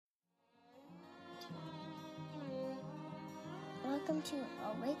welcome to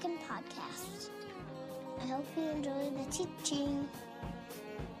Awaken Podcast. I hope you enjoy the teaching.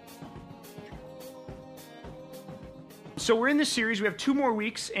 So we're in this series. We have 2 more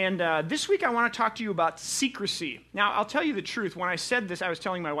weeks, and this week I want to talk to you about secrecy. Now, I'll tell you the truth. When I said this, I was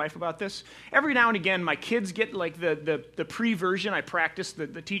telling my wife about this. Every now and again, my kids get like the pre-version. I practice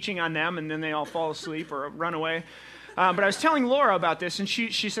the teaching on them, and then they all fall asleep or run away. But I was telling Laura about this, and she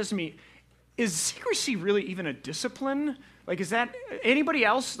says to me, is secrecy really even a discipline? Like, is that, anybody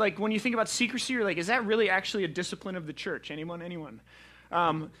else, like, when you think about secrecy, you're like, is that really actually a discipline of the church? Anyone?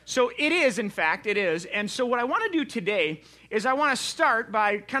 So it is, in fact, it is. And so what I want to do today is I want to start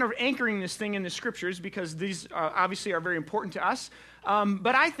by kind of anchoring this thing in the scriptures, because these obviously are very important to us.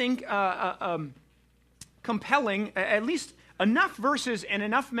 But I think compelling, at least enough verses and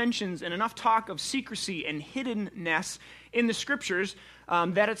enough mentions and enough talk of secrecy and hiddenness in the scriptures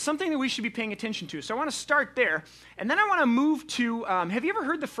that it's something that we should be paying attention to. So I want to start there. And then I want to move to, have you ever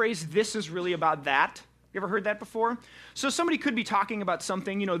heard the phrase, this is really about that? You ever heard that before? So somebody could be talking about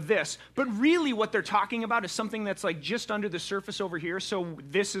something, this, but really what they're talking about is something that's like just under the surface over here, so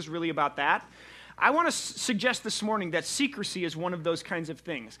this is really about that. I want to suggest this morning that secrecy is one of those kinds of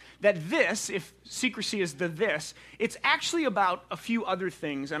things. That this, if secrecy is the this, it's actually about a few other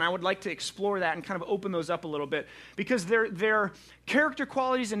things, and I would like to explore that and kind of open those up a little bit, because they're character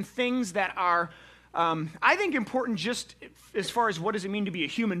qualities and things that are I think important just as far as what does it mean to be a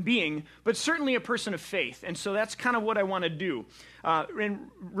human being, but certainly a person of faith. And so that's kind of what I want to do. And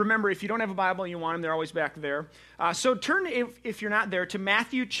remember, if you don't have a Bible and you want them, they're always back there. So turn, if you're not there, to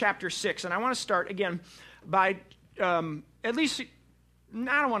Matthew chapter 6. And I want to start, again, by at least,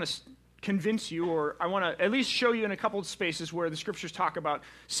 I don't want to convince you, or I want to at least show you in a couple of spaces where the scriptures talk about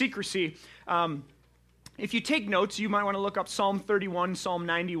secrecy. If you take notes, you might want to look up Psalm 31, Psalm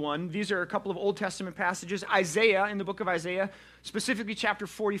 91. These are a couple of Old Testament passages. Isaiah, in the book of Isaiah, specifically chapter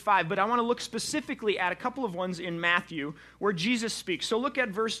 45. But I want to look specifically at a couple of ones in Matthew where Jesus speaks. So look at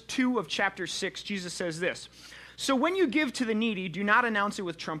verse 2 of chapter 6. Jesus says this: "So when you give to the needy, do not announce it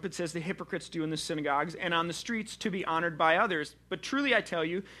with trumpets, as the hypocrites do in the synagogues and on the streets, to be honored by others. But truly I tell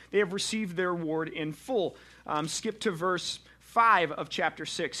you, they have received their reward in full." Skip to verse 5 of chapter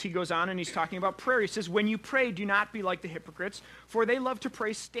 6. He goes on and he's talking about prayer. He says, "When you pray, do not be like the hypocrites, for they love to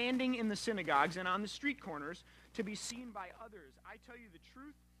pray standing in the synagogues and on the street corners to be seen by others. I tell you the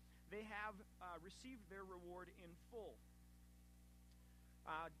truth, they have received their reward in full."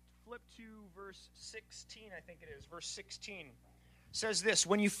 Flip to verse 16, I think it is. Verse 16 says this: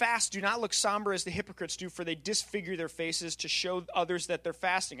 "When you fast, do not look somber as the hypocrites do, for they disfigure their faces to show others that they're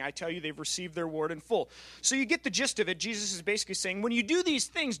fasting. I tell you, they've received their reward in full." So you get the gist of it. Jesus is basically saying, when you do these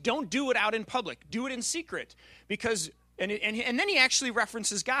things, don't do it out in public. Do it in secret. Because, and then he actually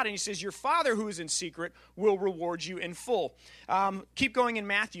references God, and he says, your Father who is in secret will reward you in full. Keep going in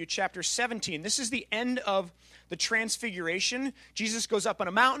Matthew chapter 17. This is the end of the transfiguration. Jesus goes up on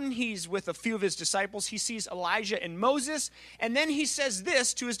a mountain. He's with a few of his disciples. He sees Elijah and Moses. And then he says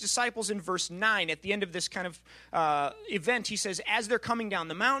this to his disciples in verse 9. At the end of this kind of event, he says, as they're coming down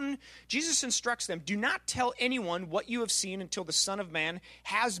the mountain, Jesus instructs them, "Do not tell anyone what you have seen until the Son of Man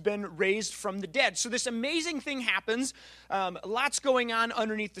has been raised from the dead." So this amazing thing happens. Lots going on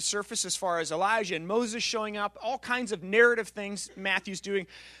underneath the surface as far as Elijah and Moses showing up. All kinds of narrative things Matthew's doing.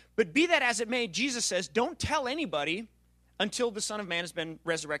 But be that as it may, Jesus says, don't tell anybody until the Son of Man has been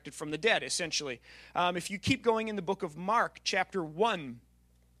resurrected from the dead, essentially. If you keep going in the book of Mark, chapter 1,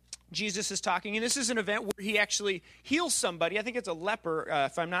 Jesus is talking, and this is an event where he actually heals somebody. I think it's a leper,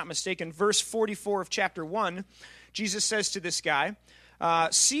 if I'm not mistaken. Verse 44 of chapter 1, Jesus says to this guy,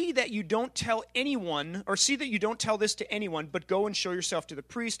 see that you don't tell this to anyone, but go and show yourself to the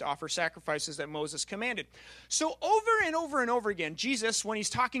priest, offer sacrifices that Moses commanded. So over and over and over again, Jesus, when he's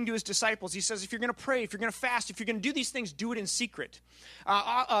talking to his disciples, he says, if you're going to pray, if you're going to fast, if you're going to do these things, do it in secret.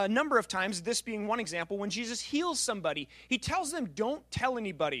 A number of times, this being one example, when Jesus heals somebody, he tells them, don't tell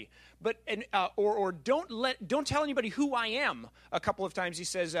anybody, or don't tell anybody who I am. A couple of times he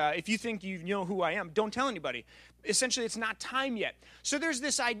says, if you think you know who I am, don't tell anybody. Essentially, it's not time yet. So there's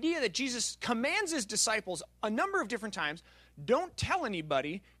this idea that Jesus commands his disciples a number of different times, don't tell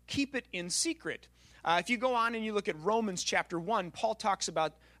anybody, keep it in secret. If you go on and you look at Romans chapter 1, Paul talks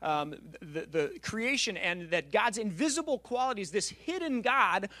about the creation and that God's invisible qualities, this hidden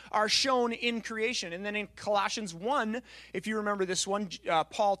God, are shown in creation. And then in Colossians 1, if you remember this one,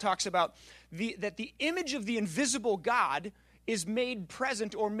 Paul talks about that the image of the invisible God is made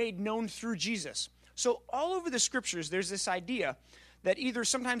present or made known through Jesus. So all over the scriptures, there's this idea that either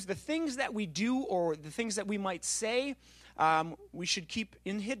sometimes the things that we do or the things that we might say we should keep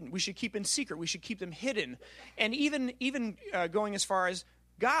hidden. We should keep in secret. We should keep them hidden. And even going as far as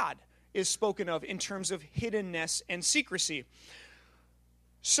God is spoken of in terms of hiddenness and secrecy.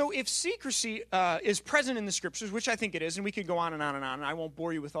 So if secrecy is present in the Scriptures, which I think it is, and we could go on and on and on, and I won't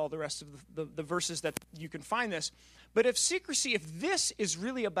bore you with all the rest of the verses that you can find this, but if this is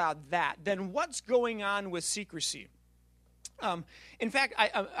really about that, then what's going on with secrecy? In fact,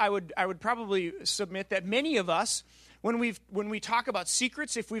 I would probably submit that many of us, when we talk about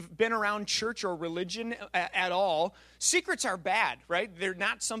secrets, if we've been around church or religion at all, secrets are bad, right? They're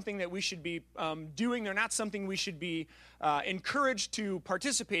not something that we should be doing. They're not something we should be encouraged to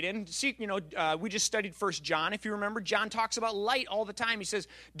participate in. We just studied 1 John. If you remember, John talks about light all the time. He says,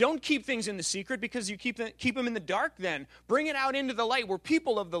 don't keep things in the secret because you keep them in the dark then. Bring it out into the light. We're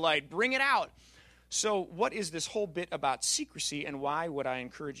people of the light. Bring it out. So what is this whole bit about secrecy, and why would I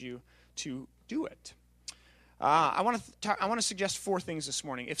encourage you to do it? I want to suggest 4 things this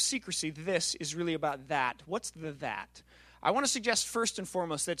morning. If secrecy, this is really about that. What's the that? I want to suggest first and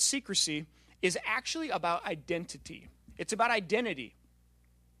foremost that secrecy is actually about identity. It's about identity.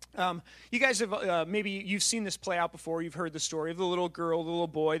 You guys have, maybe you've seen this play out before. You've heard the story of the little girl, the little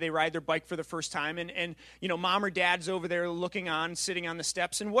boy. They ride their bike for the first time, and mom or dad's over there looking on, sitting on the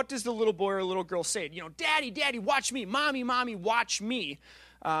steps. And what does the little boy or little girl say? Daddy, daddy, watch me. Mommy, mommy, watch me.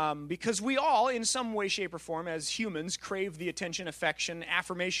 Because we all, in some way, shape, or form, as humans, crave the attention, affection,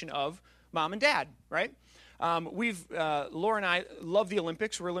 affirmation of mom and dad, right? Laura and I love the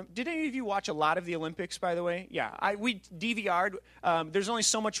Olympics. Did any of you watch a lot of the Olympics, by the way? Yeah, we DVR'd. There's only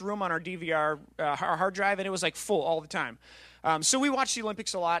so much room on our DVR, our hard drive, and it was like full all the time. So we watched the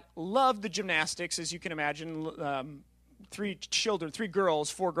Olympics a lot. Loved the gymnastics, as you can imagine. 3 girls,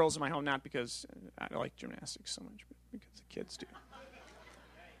 4 girls in my home, not because I like gymnastics so much, but because the kids do.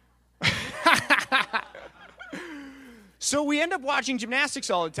 So we end up watching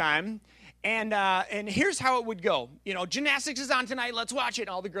gymnastics all the time, and here's how it would go. Gymnastics is on tonight, let's watch it. And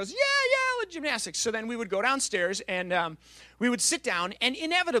all the girls, yeah, gymnastics. So then we would go downstairs, and we would sit down, and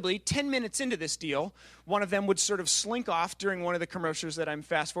inevitably, 10 minutes into this deal, one of them would sort of slink off during one of the commercials that I'm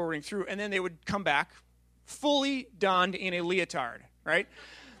fast-forwarding through, and then they would come back fully donned in a leotard, right?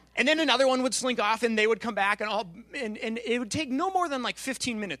 And then another one would slink off, and they would come back, and it would take no more than like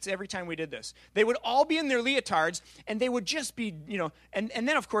 15 minutes every time we did this. They would all be in their leotards, and they would just be, and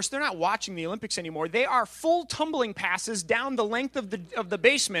then, of course, they're not watching the Olympics anymore. They are full tumbling passes down the length of the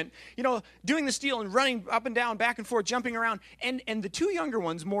basement, doing this deal and running up and down, back and forth, jumping around. And the 2 younger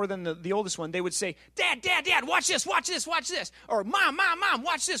ones, more than the oldest one, they would say, Dad, watch this, watch this, watch this. Or Mom,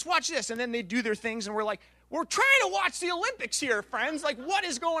 watch this, watch this. And then they'd do their things, and we're like, we're trying to watch the Olympics here, friends. Like, what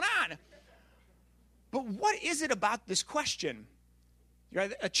is going on? But what is it about this question?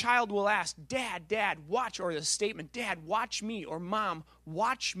 A child will ask, Dad, watch, or the statement, Dad, watch me, or Mom,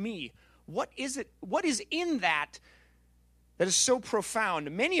 watch me. What is it? What is in that is so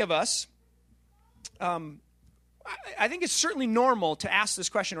profound? Many of us, I think it's certainly normal to ask this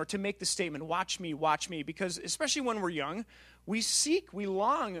question or to make the statement, watch me, because especially when we're young, we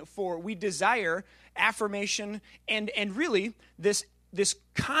long for, we desire affirmation and really this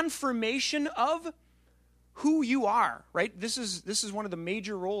confirmation of who you are, right? This is one of the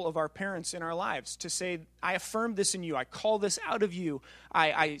major role of our parents in our lives, to say, I affirm this in you, I call this out of you,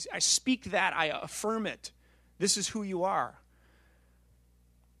 I speak that, I affirm it. This is who you are.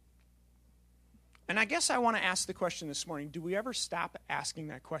 And I guess I want to ask the question this morning, do we ever stop asking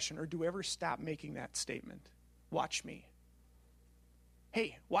that question, or do we ever stop making that statement? Watch me.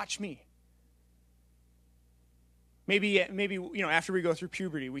 Hey, watch me. Maybe after we go through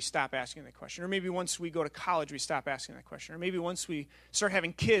puberty, we stop asking that question. Or maybe once we go to college, we stop asking that question. Or maybe once we start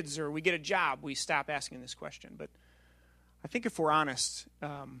having kids or we get a job, we stop asking this question. But I think if we're honest,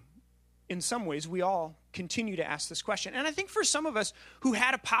 in some ways, we all continue to ask this question. And I think for some of us who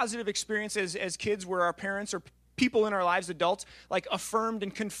had a positive experience as kids where our parents or people in our lives, adults, like affirmed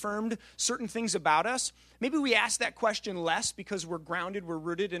and confirmed certain things about us, maybe we ask that question less because we're grounded, we're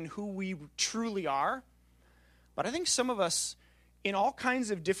rooted in who we truly are. But I think some of us, in all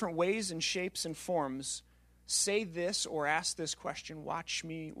kinds of different ways and shapes and forms, say this or ask this question, watch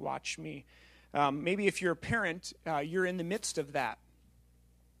me, watch me. Maybe if you're a parent, you're in the midst of that.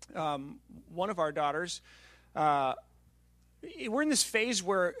 One of our daughters, we're in this phase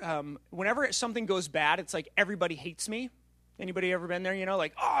where whenever something goes bad, it's like everybody hates me. Anybody ever been there?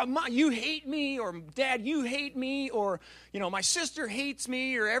 Like, oh, Mom, you hate me, or Dad, you hate me, or my sister hates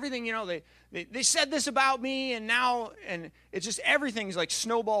me, or everything. They said this about me, and it's just everything's like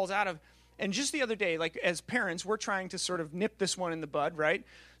snowballs out of. And just the other day, like as parents, we're trying to sort of nip this one in the bud, right?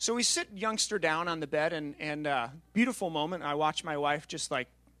 So we sit youngster down on the bed, and beautiful moment. I watch my wife just like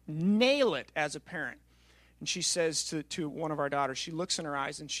nail it as a parent. And she says to one of our daughters, she looks in her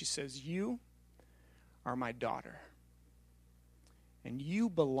eyes and she says, "You are my daughter. And you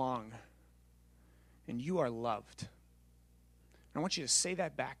belong. And you are loved." And I want you to say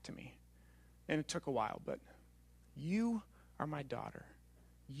that back to me. And it took a while, but you are my daughter.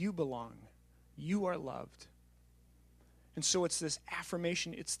 You belong. You are loved. And so it's this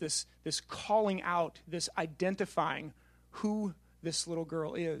affirmation, it's this calling out, this identifying who this little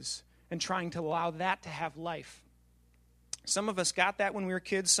girl is and trying to allow that to have life. Some of us got that when we were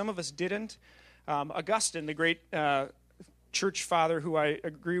kids. Some of us didn't. Augustine, the great church father who I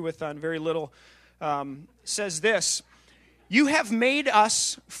agree with on very little, says this: "You have made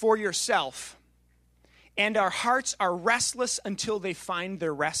us for yourself, and our hearts are restless until they find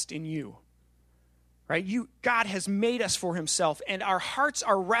their rest in you." Right? God has made us for himself, and our hearts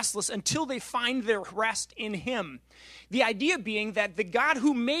are restless until they find their rest in him. The idea being that the God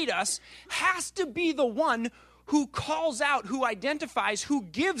who made us has to be the one who calls out, who identifies, who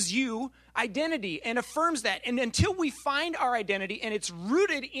gives you identity and affirms that. And until we find our identity and it's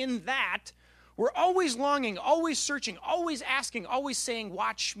rooted in that, we're always longing, always searching, always asking, always saying,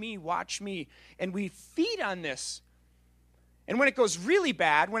 "Watch me, watch me." And we feed on this. And when it goes really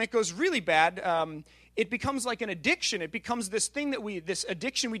bad, it becomes like an addiction. It becomes this thing this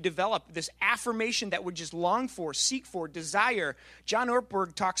addiction we develop, this affirmation that we just long for, seek for, desire. John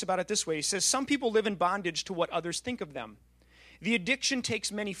Ortberg talks about it this way. He says, "Some people live in bondage to what others think of them. The addiction takes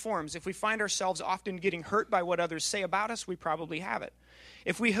many forms. If we find ourselves often getting hurt by what others say about us, we probably have it.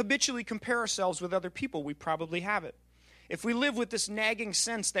 If we habitually compare ourselves with other people, we probably have it. If we live with this nagging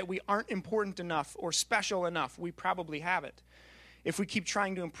sense that we aren't important enough or special enough, we probably have it. If we keep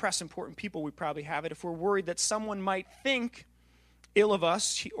trying to impress important people, we probably have it. If we're worried that someone might think ill of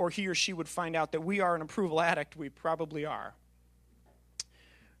us, or he or she would find out that we are an approval addict, we probably are."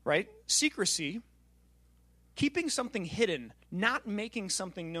 Right? Secrecy, keeping something hidden, not making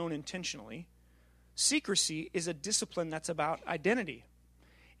something known intentionally. Secrecy is a discipline that's about identity.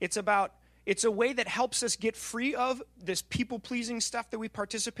 It's a way that helps us get free of this people-pleasing stuff that we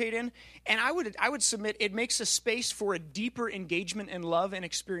participate in. And I would submit it makes a space for a deeper engagement and love and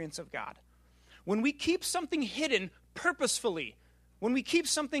experience of God. When we keep something hidden purposefully, when we keep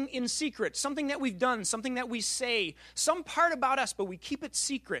something in secret, something that we've done, something that we say, some part about us, but we keep it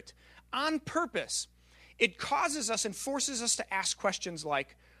secret on purpose, it causes us and forces us to ask questions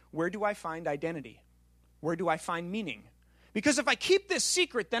like, where do I find identity? Where do I find meaning? Because if I keep this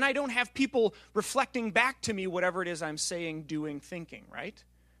secret, then I don't have people reflecting back to me whatever it is I'm saying, doing, thinking, right?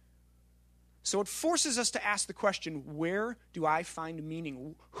 So it forces us to ask the question, where do I find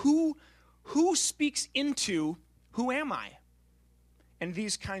meaning? Who speaks into who am I? And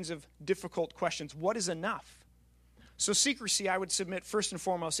these kinds of difficult questions. What is enough? So secrecy, I would submit, first and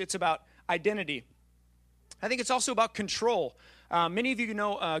foremost, it's about identity. I think it's also about control. Many of you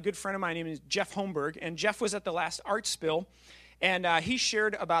know a good friend of mine named Jeff Holmberg, and Jeff was at the last Art Spill, and he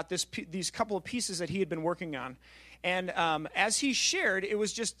shared about these couple of pieces that he had been working on. And as he shared, it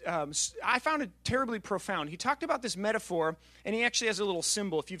was just, I found it terribly profound. He talked about this metaphor, and he actually has a little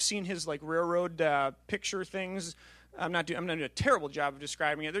symbol. If you've seen his like railroad picture things, I'm not doing a terrible job of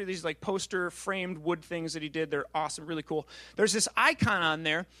describing it. They're these like poster framed wood things that he did. They're awesome, really cool. There's this icon on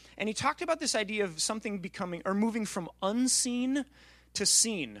there, and he talked about this idea of something becoming or moving from unseen to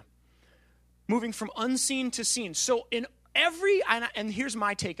seen. Moving from unseen to seen. So in every, and here's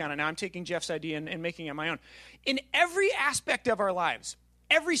my take on it. Now I'm taking Jeff's idea and making it my own. In every aspect of our lives,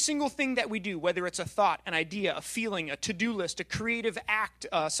 every single thing that we do, whether it's a thought, an idea, a feeling, a to-do list, a creative act,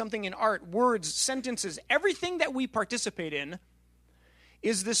 something in art, words, sentences, everything that we participate in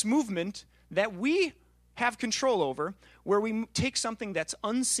is this movement that we have control over, where we take something that's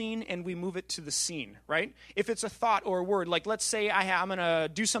unseen and we move it to the seen, right? If it's a thought or a word, like let's say I'm going to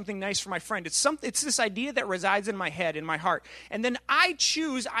do something nice for my friend. It's this idea that resides in my head, in my heart. And then I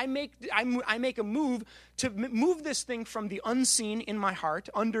choose, I make a move to move this thing from the unseen in my heart,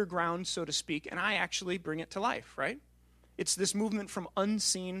 underground, so to speak, and I actually bring it to life, right? It's this movement from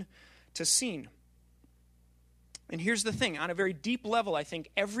unseen to seen. And here's the thing, on a very deep level, I think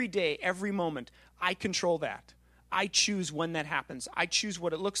every day, every moment, I control that. I choose when that happens. I choose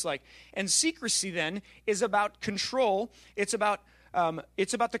what it looks like. And secrecy then is about control. It's about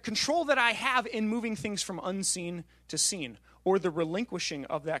the control that I have in moving things from unseen to seen, or the relinquishing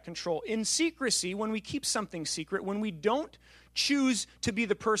of that control. In secrecy, when we keep something secret, when we don't choose to be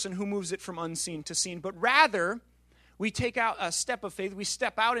the person who moves it from unseen to seen, but rather we take out a step of faith. We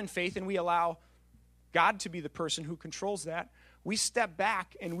step out in faith and we allow God to be the person who controls that. We step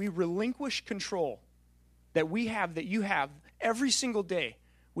back and we relinquish control that we have, that you have. Every single day,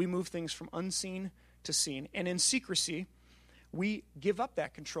 we move things from unseen to seen. And in secrecy, we give up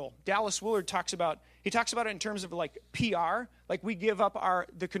that control. Dallas Willard talks about it in terms of like PR, like we give up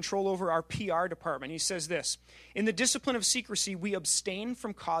the control over our PR department. He says this, in the discipline of secrecy, we abstain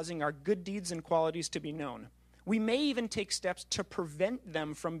from causing our good deeds and qualities to be known. We may even take steps to prevent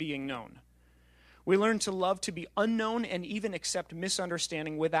them from being known. We learn to love to be unknown and even accept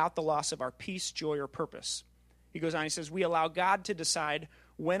misunderstanding without the loss of our peace, joy, or purpose. He goes on, he says, we allow God to decide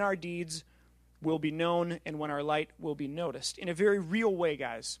when our deeds will be known and when our light will be noticed. In a very real way,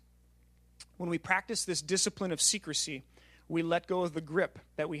 guys, when we practice this discipline of secrecy, we let go of the grip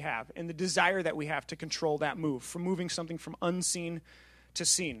that we have and the desire that we have to control that move, from moving something from unseen to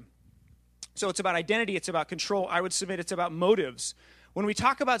seen. So it's about identity, it's about control. I would submit it's about motives. When we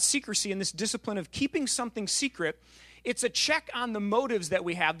talk about secrecy and this discipline of keeping something secret, it's a check on the motives that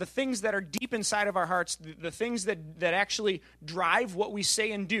we have, the things that are deep inside of our hearts, the things that actually drive what we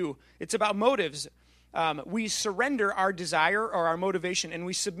say and do. It's about motives. We surrender our desire or our motivation, and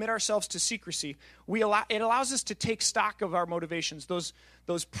we submit ourselves to secrecy. It allows us to take stock of our motivations, those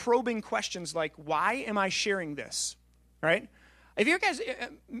probing questions like, why am I sharing this, right? If you guys,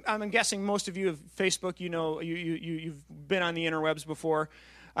 I'm guessing most of you have Facebook, you know, you've been on the interwebs before.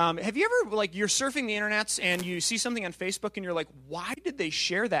 Have you ever, like, you're surfing the internets and you see something on Facebook and you're like, why did they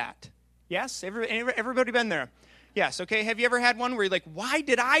share that? Yes? Everybody been there? Yes, okay. Have you ever had one where you're like, why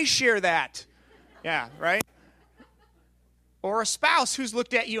did I share that? Yeah, right? Or a spouse who's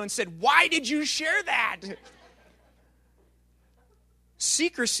looked at you and said, why did you share that?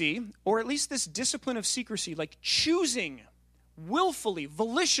 Secrecy, or at least this discipline of secrecy, like choosing willfully,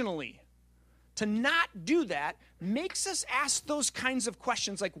 volitionally, to not do that, makes us ask those kinds of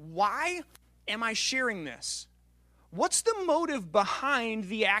questions like, why am I sharing this? What's the motive behind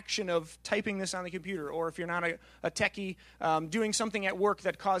the action of typing this on the computer? Or if you're not a techie, doing something at work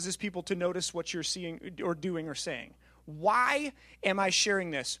that causes people to notice what you're seeing or doing or saying. Why am I sharing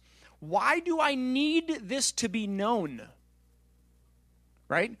this? Why do I need this to be known?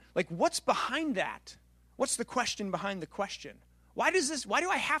 Right? Like, what's behind that? What's the question behind the question? Why do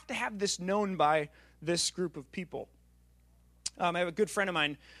I have to have this known by this group of people? I have a good friend of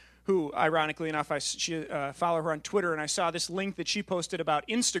mine who, ironically enough, I follow her on Twitter, and I saw this link that she posted about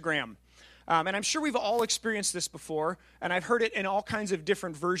Instagram. And I'm sure we've all experienced this before, and I've heard it in all kinds of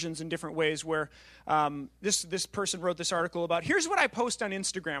different versions in different ways, where this person wrote this article about, here's what I post on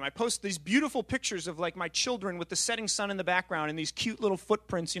Instagram. I post these beautiful pictures of, like, my children with the setting sun in the background and these cute little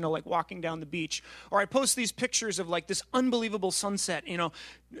footprints, you know, like walking down the beach. Or I post these pictures of, like, this unbelievable sunset, you know,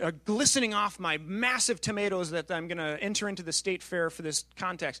 glistening off my massive tomatoes that I'm going to enter into the state fair for this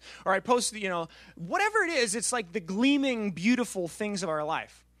context. Or I post, you know, whatever it is, it's like the gleaming, beautiful things of our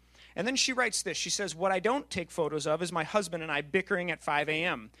life. And then she writes this. She says, what I don't take photos of is my husband and I bickering at 5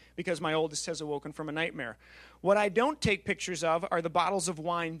 a.m. because my oldest has awoken from a nightmare. What I don't take pictures of are the bottles of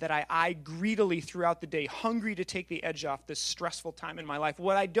wine that I eye greedily throughout the day, hungry to take the edge off this stressful time in my life.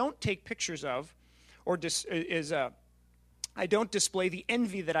 What I don't take pictures of I don't display the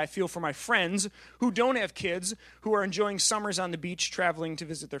envy that I feel for my friends who don't have kids, who are enjoying summers on the beach, traveling to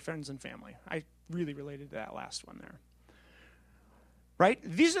visit their friends and family. I really related to that last one there. Right?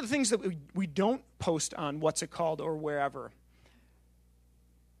 These are the things that we don't post on what's it called or wherever.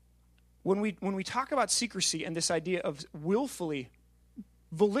 When we talk about secrecy and this idea of willfully,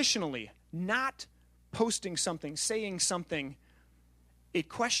 volitionally, not posting something, saying something, it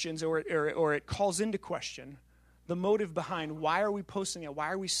questions or it calls into question the motive behind why are we posting that?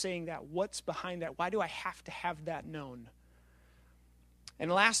 Why are we saying that? What's behind that? Why do I have to have that known?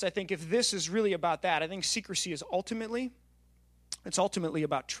 And last, I think if this is really about that, I think secrecy is ultimately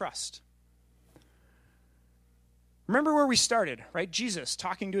about trust. Remember where we started, right? Jesus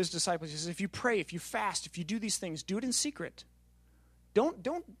talking to his disciples. He says, if you pray, if you fast, if you do these things, do it in secret. Don't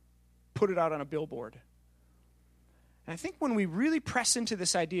put it out on a billboard. And I think when we really press into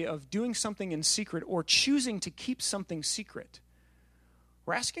this idea of doing something in secret or choosing to keep something secret,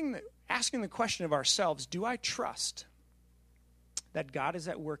 we're asking the question of ourselves, do I trust that God is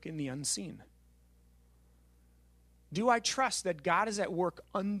at work in the unseen? Do I trust that God is at work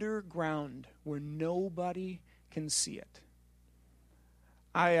underground where nobody can see it?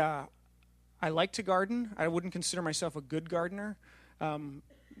 I like to garden. I wouldn't consider myself a good gardener.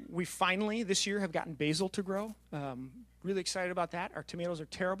 We finally, this year, have gotten basil to grow. Really excited about that. Our tomatoes are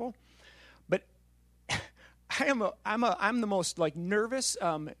terrible. But I'm the most like nervous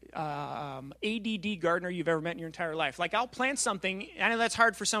ADD gardener you've ever met in your entire life. Like I'll plant something. I know that's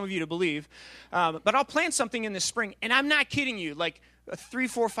hard for some of you to believe, but I'll plant something in the spring, and I'm not kidding you. Like 3,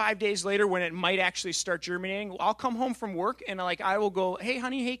 4, 5 days later, when it might actually start germinating, I'll come home from work and like I will go, "Hey,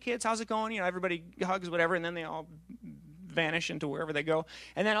 honey, hey kids, how's it going?" You know, everybody hugs, whatever, and then they all vanish into wherever they go.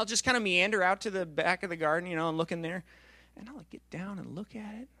 And then I'll just kind of meander out to the back of the garden, you know, and look in there, and I'll get down and look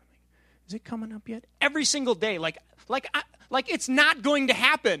at it. Is it coming up yet? Every single day, like it's not going to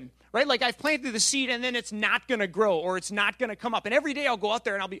happen, right? Like I've planted the seed and then it's not going to grow or it's not going to come up. And every day I'll go out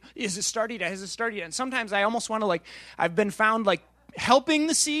there and I'll be, is it started yet? Has it started yet? And sometimes I almost want to I've been found helping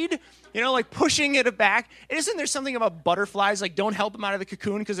the seed, you know, like pushing it back. And isn't there something about butterflies? Like don't help them out of the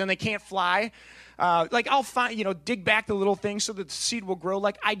cocoon because then they can't fly. I'll find, you know, dig back the little things so that the seed will grow.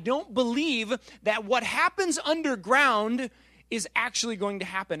 Like I don't believe that what happens underground is actually going to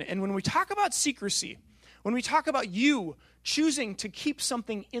happen. And when we talk about secrecy, when we talk about you choosing to keep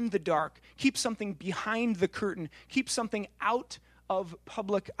something in the dark, keep something behind the curtain, keep something out of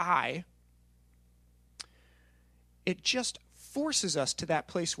public eye, it just forces us to that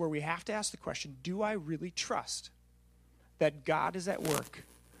place where we have to ask the question, do I really trust that God is at work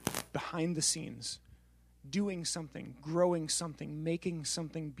behind the scenes, doing something, growing something, making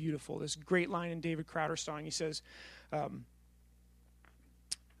something beautiful? This great line in David Crowder's song, he says,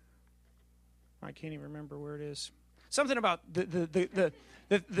 I can't even remember where it is. Something about the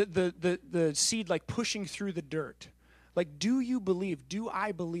seed like pushing through the dirt. Like, do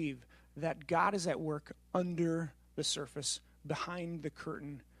I believe that God is at work under the surface, behind the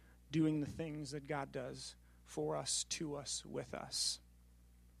curtain, doing the things that God does for us, to us, with us?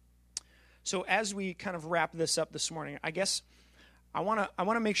 So as we kind of wrap this up this morning, I guess I want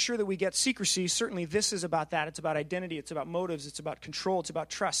to make sure that we get secrecy. Certainly this is about that. It's about identity. It's about motives. It's about control. It's about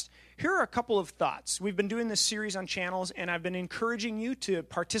trust. Here are a couple of thoughts. We've been doing this series on channels, and I've been encouraging you to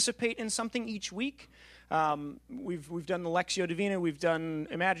participate in something each week. We've done the Lectio Divina. We've done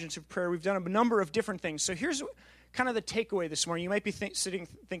Imaginative Prayer. We've done a number of different things. So here's kind of the takeaway this morning. You might be sitting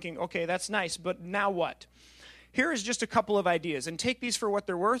thinking, okay, that's nice, but now what? Here is just a couple of ideas, and take these for what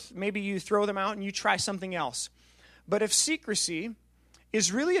they're worth. Maybe you throw them out and you try something else. But if secrecy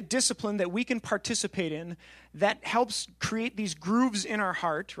is really a discipline that we can participate in that helps create these grooves in our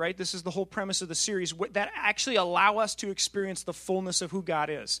heart, right? This is the whole premise of the series, that actually allow us to experience the fullness of who God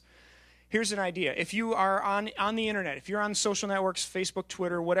is. Here's an idea. If you are on the internet, if you're on social networks, Facebook,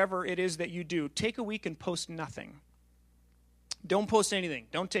 Twitter, whatever it is that you do, take a week and post nothing. Don't post anything.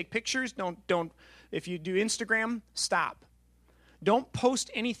 Don't take pictures. Don't. If you do Instagram, stop. Don't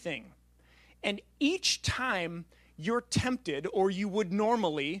post anything. And each time you're tempted, or you would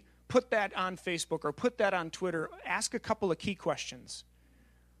normally put that on Facebook or put that on Twitter, ask a couple of key questions.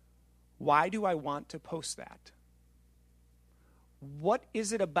 Why do I want to post that? What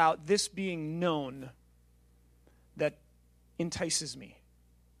is it about this being known that entices me?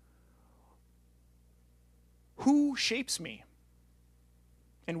 Who shapes me?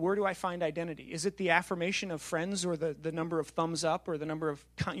 And where do I find identity? Is it the affirmation of friends, or the number of thumbs up, or the number of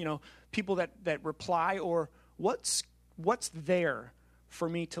people that reply, or what's there for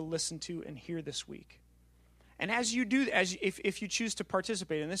me to listen to and hear this week? And as you do, if you choose to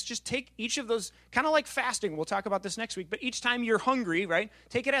participate in this, just take each of those, kind of like fasting. We'll talk about this next week. But each time you're hungry, right,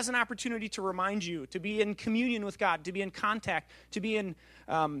 take it as an opportunity to remind you, to be in communion with God, to be in contact, to be in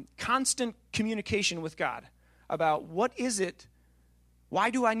constant communication with God about what is it. Why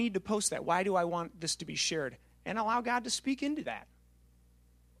do I need to post that? Why do I want this to be shared? And allow God to speak into that.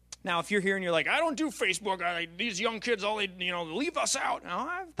 Now, if you're here and you're like, I don't do Facebook. These young kids, leave us out. No,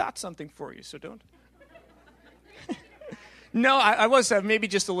 I've thought something for you, so don't. No, I was maybe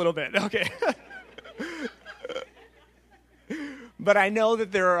just a little bit. Okay. But I know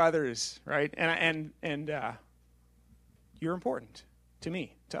that there are others, right? And you're important to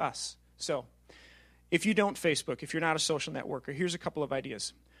me, to us. So if you don't Facebook, if you're not a social networker, here's a couple of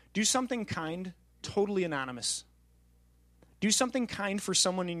ideas. Do something kind, totally anonymous. Do something kind for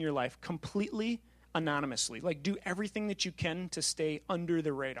someone in your life, completely anonymously. Like, do everything that you can to stay under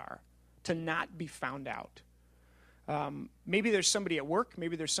the radar, to not be found out. Maybe there's somebody at work.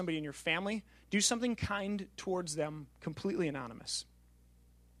 Maybe there's somebody in your family. Do something kind towards them, completely anonymous.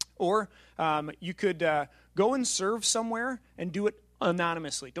 Or you could go and serve somewhere and do it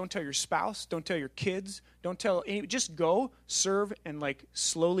anonymously. Don't tell your spouse. Don't tell your kids. Don't tell any. Just go, serve, and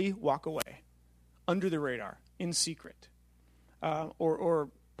slowly walk away, under the radar, in secret. Or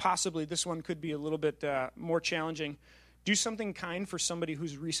possibly this one could be a little bit more challenging. Do something kind for somebody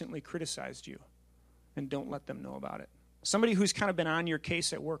who's recently criticized you, and don't let them know about it. Somebody who's kind of been on your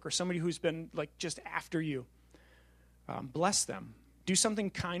case at work, or somebody who's been just after you. Bless them. Do something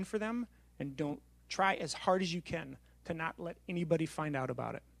kind for them, and don't try as hard as you can to not let anybody find out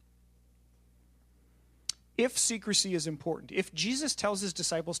about it. If secrecy is important, if Jesus tells his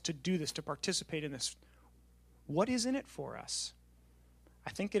disciples to do this, to participate in this, what is in it for us?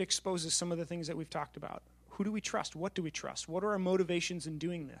 I think it exposes some of the things that we've talked about. Who do we trust? What do we trust? What are our motivations in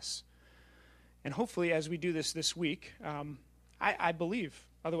doing this? And hopefully, as we do this week, I believe,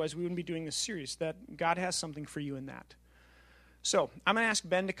 otherwise we wouldn't be doing this series, that God has something for you in that. So I'm going to ask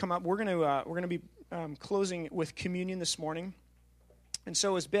Ben to come up. We're going to be closing with communion this morning. And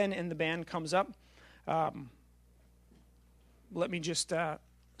so as Ben and the band comes up, let me just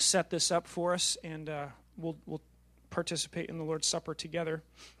set this up for us, and we'll participate in the Lord's Supper together.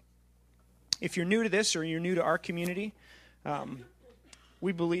 If you're new to this or you're new to our community,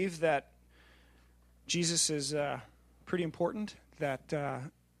 we believe that Jesus is pretty important,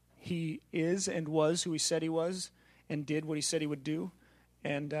 that he is and was who he said he was and did what he said he would do.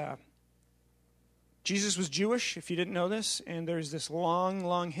 And Jesus was Jewish, if you didn't know this, and there's this long,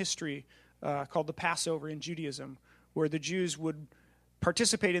 long history called the Passover in Judaism, where the Jews would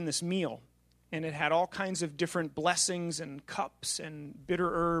participate in this meal. And it had all kinds of different blessings and cups and bitter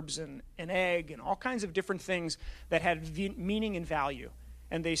herbs and an egg and all kinds of different things that had meaning and value.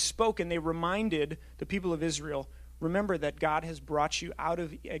 And they spoke and they reminded the people of Israel, remember that God has brought you out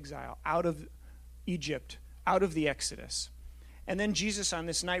of exile, out of Egypt, out of the Exodus. And then Jesus on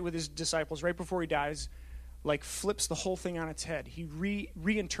this night with his disciples, right before he dies, like flips the whole thing on its head. He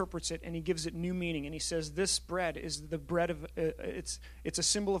reinterprets it and he gives it new meaning. And he says, this bread is the bread of, it's a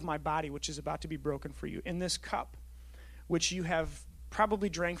symbol of my body, which is about to be broken for you. In this cup, which you have probably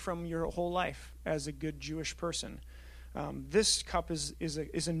drank from your whole life as a good Jewish person. This cup is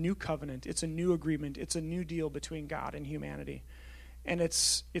a new covenant. It's a new agreement. It's a new deal between God and humanity. And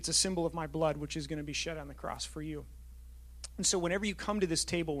it's a symbol of my blood, which is going to be shed on the cross for you. And so whenever you come to this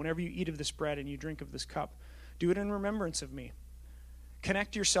table, whenever you eat of this bread and you drink of this cup, do it in remembrance of me.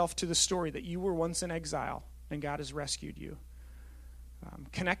 Connect yourself to the story that you were once in exile and God has rescued you.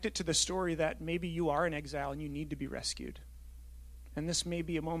 Connect it to the story that maybe you are in exile and you need to be rescued. And this may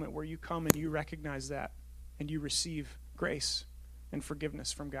be a moment where you come and you recognize that and you receive grace and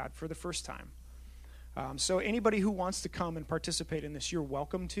forgiveness from God for the first time. So anybody who wants to come and participate in this, you're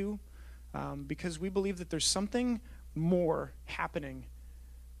welcome to, because we believe that there's something more happening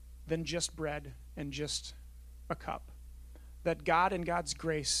than just bread and just a cup. That God and God's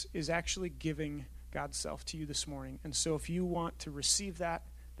grace is actually giving God's self to you this morning. And so if you want to receive that,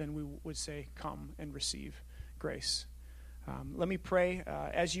 then we would say, come and receive grace. Let me pray.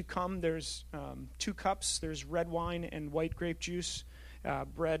 As you come, there's 2 cups. There's red wine and white grape juice,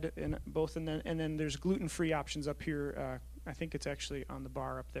 bread in both, and then there's gluten-free options up here. I think it's actually on the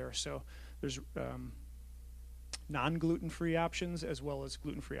bar up there. So there's non-gluten-free options as well as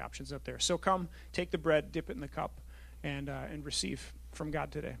gluten-free options up there. So come, take the bread, dip it in the cup, and receive from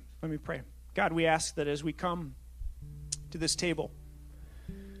God today. Let me pray. God, we ask that as we come to this table,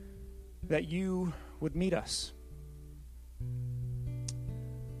 that you would meet us.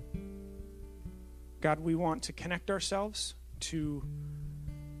 God, we want to connect ourselves to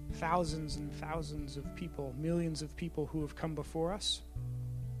thousands and thousands of people, millions of people who have come before us,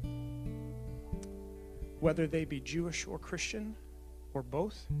 whether they be Jewish or Christian or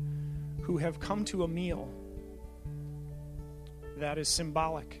both, who have come to a meal that is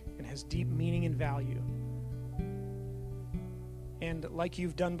symbolic and has deep meaning and value. And like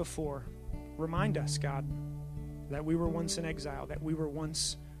you've done before, remind us, God, that we were once in exile, that we were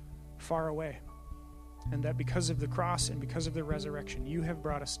once far away, and that because of the cross and because of the resurrection, you have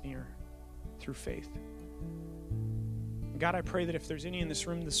brought us near through faith. God, I pray that if there's any in this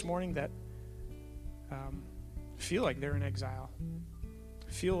room this morning that feel like they're in exile,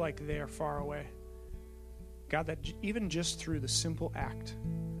 feel like they are far away, God, that even just through the simple act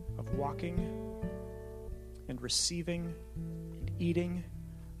of walking and receiving and eating,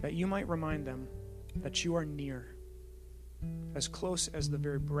 that you might remind them that you are near, as close as the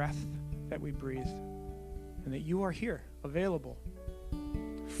very breath that we breathe, and that you are here, available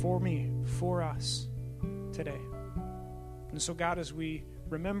for me, for us today. And so, God, as we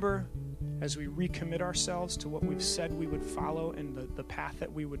remember, as we recommit ourselves to what we've said we would follow and the path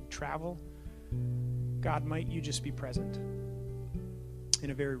that we would travel, God, might you just be present in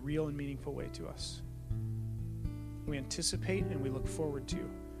a very real and meaningful way to us. We anticipate and we look forward to.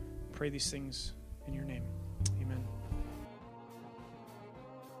 Pray these things in your name. Amen.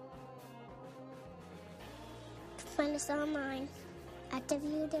 Find us online at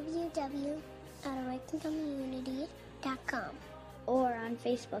www.awakencommunity.com. or on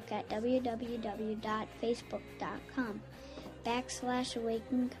Facebook at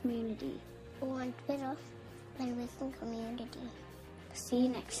www.facebook.com/Awaken Community. Or on Twitter at Awaken Community. See you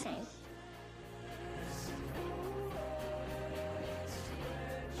next time.